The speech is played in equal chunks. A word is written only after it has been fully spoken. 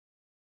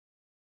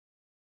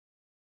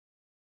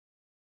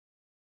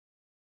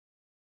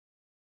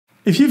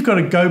If you've got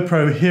a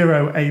GoPro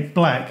Hero 8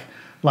 Black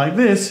like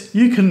this,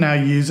 you can now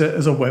use it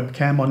as a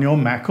webcam on your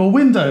Mac or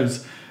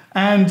Windows.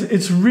 And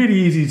it's really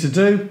easy to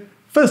do.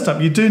 First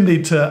up, you do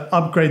need to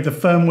upgrade the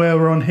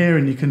firmware on here,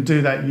 and you can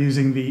do that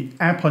using the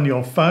app on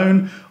your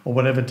phone or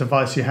whatever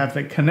device you have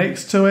that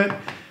connects to it.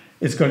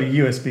 It's got a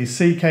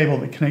USB-C cable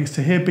that connects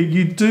to here, but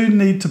you do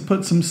need to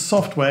put some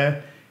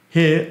software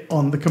here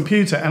on the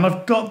computer. And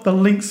I've got the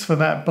links for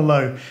that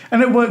below.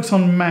 And it works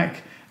on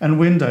Mac and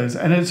Windows,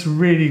 and it's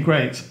really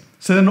great.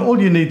 So then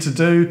all you need to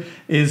do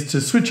is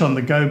to switch on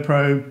the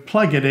GoPro,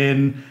 plug it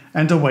in,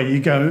 and away you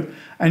go.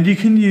 And you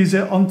can use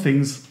it on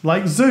things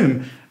like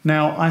Zoom.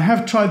 Now, I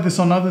have tried this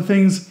on other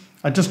things.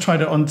 I just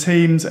tried it on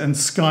Teams and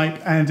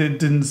Skype, and it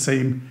didn't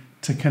seem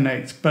to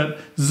connect. But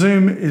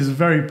Zoom is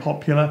very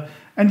popular,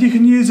 and you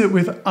can use it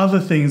with other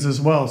things as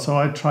well. So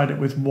I tried it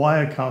with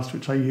Wirecast,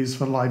 which I use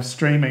for live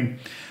streaming.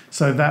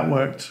 So that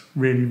worked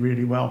really,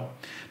 really well.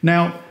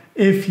 Now,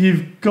 if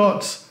you've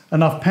got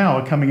enough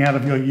power coming out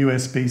of your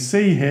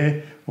USB-C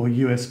here, or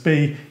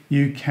USB,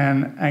 you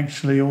can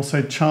actually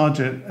also charge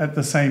it at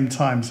the same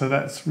time. So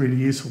that's really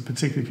useful,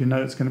 particularly if you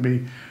know it's going to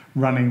be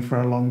running for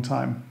a long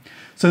time.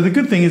 So the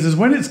good thing is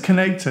when it's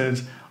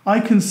connected, I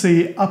can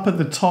see up at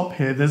the top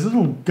here, there's a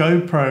little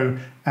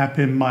GoPro app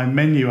in my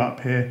menu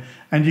up here,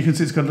 and you can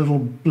see it's got a little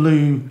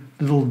blue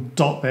little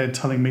dot there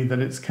telling me that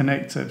it's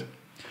connected.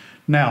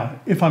 Now,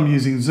 if I'm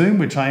using Zoom,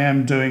 which I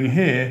am doing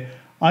here,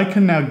 I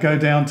can now go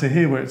down to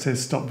here where it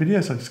says stop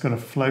video. So I've just got to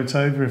float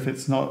over if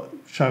it's not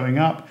showing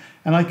up,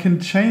 and I can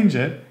change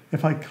it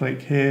if I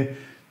click here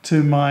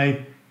to my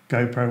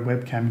GoPro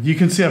webcam. You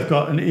can see I've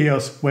got an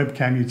EOS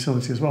webcam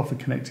utility as well for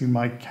connecting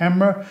my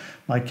camera,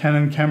 my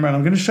Canon camera, and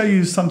I'm going to show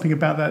you something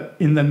about that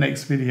in the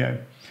next video.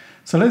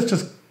 So let's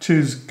just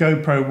choose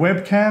GoPro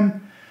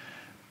webcam.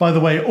 By the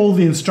way, all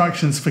the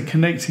instructions for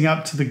connecting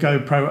up to the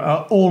GoPro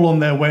are all on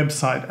their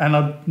website, and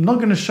I'm not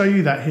going to show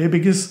you that here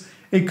because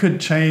it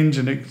could change,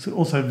 and it could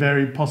also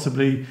vary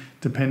possibly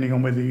depending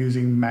on whether you're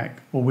using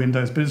Mac or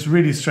Windows, but it's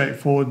really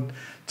straightforward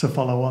to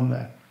follow on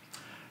there.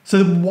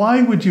 So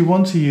why would you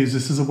want to use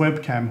this as a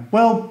webcam?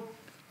 Well,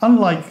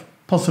 unlike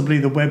possibly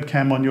the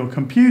webcam on your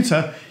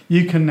computer,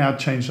 you can now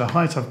change the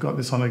height. I've got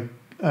this on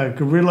a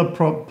Gorilla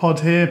Pod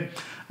here,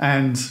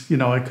 and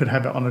I could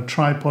have it on a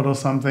tripod or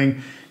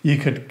something. You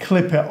could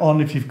clip it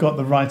on if you've got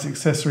the right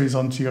accessories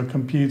onto your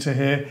computer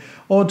here,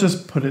 or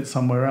just put it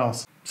somewhere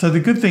else. So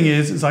the good thing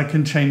is I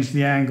can change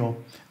the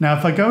angle. Now,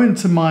 if I go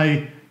into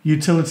my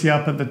utility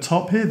up at the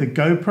top here, the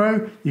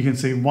GoPro, you can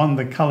see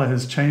the color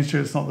has changed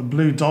here. It's not the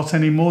blue dot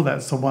anymore.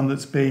 That's the one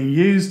that's being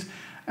used.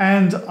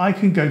 And I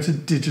can go to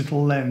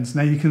digital lens.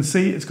 Now you can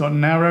see it's got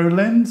narrow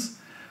lens.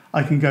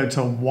 I can go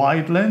to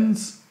wide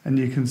lens, and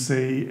you can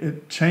see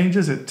it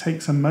changes. It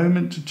takes a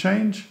moment to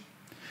change.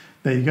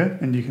 There you go.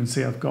 And you can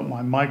see I've got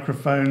my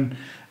microphone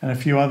and a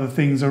few other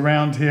things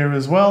around here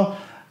as well.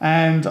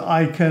 And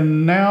I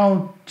can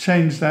now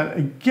change that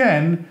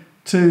again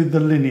to the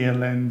linear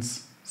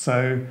lens.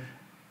 So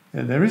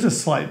there is a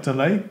slight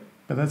delay,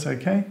 but that's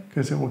okay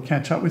because it will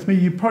catch up with me.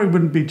 You probably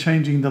wouldn't be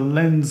changing the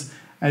lens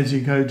as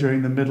you go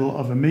during the middle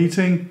of a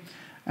meeting.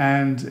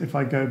 And if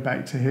I go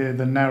back to here,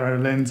 the narrow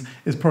lens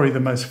is probably the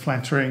most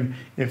flattering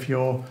if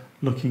you're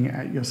looking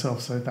at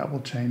yourself. So that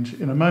will change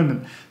in a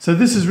moment. So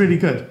this is really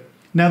good.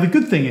 Now, the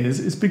good thing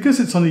is because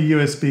it's on a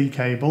USB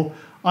cable,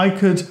 I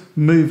could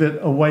move it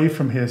away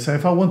from here. So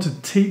if I want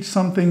to teach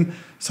something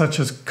such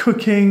as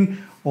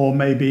cooking, or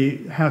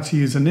maybe how to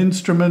use an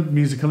instrument,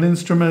 musical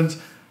instrument,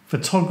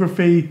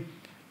 photography,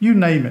 you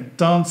name it,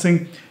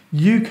 dancing,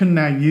 you can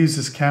now use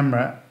this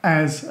camera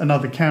as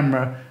another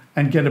camera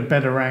and get a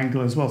better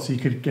angle as well. So you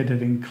could get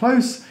it in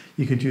close,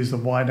 you could use the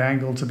wide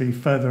angle to be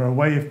further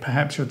away if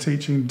perhaps you're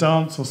teaching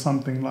dance or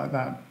something like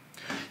that.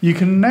 You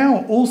can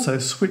now also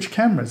switch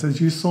cameras,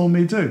 as you saw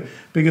me do,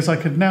 because I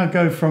could now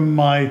go from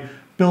my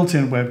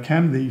built-in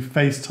webcam, the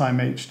FaceTime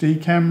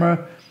HD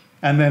camera,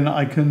 and then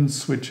I can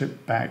switch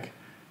it back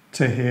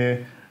to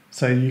here.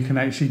 So you can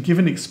actually give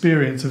an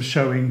experience of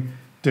showing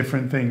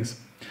different things.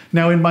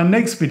 Now in my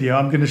next video,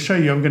 I'm going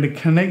to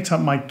connect up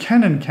my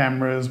Canon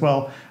camera as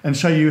well and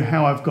show you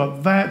how I've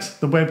got that,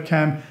 the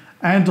webcam,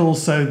 and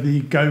also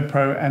the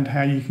GoPro, and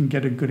how you can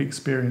get a good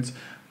experience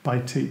by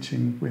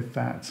teaching with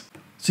that.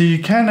 So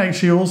you can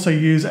actually also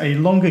use a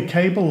longer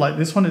cable like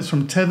this one. It's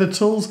from Tether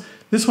Tools.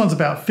 This one's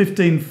about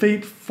 15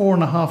 feet,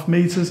 4.5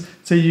 meters.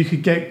 So you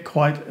could get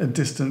quite a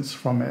distance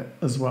from it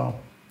as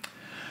well.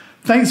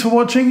 Thanks for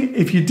watching.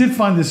 If you did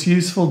find this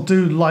useful,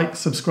 do like,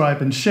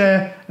 subscribe, and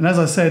share. And as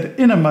I said,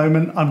 in a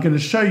moment, I'm going to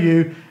show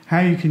you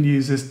how you can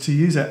use this to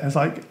use it as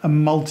like a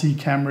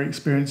multi-camera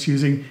experience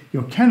using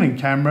your Canon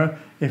camera,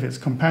 if it's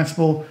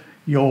compatible,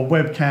 your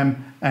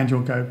webcam, and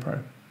your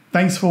GoPro.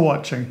 Thanks for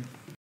watching.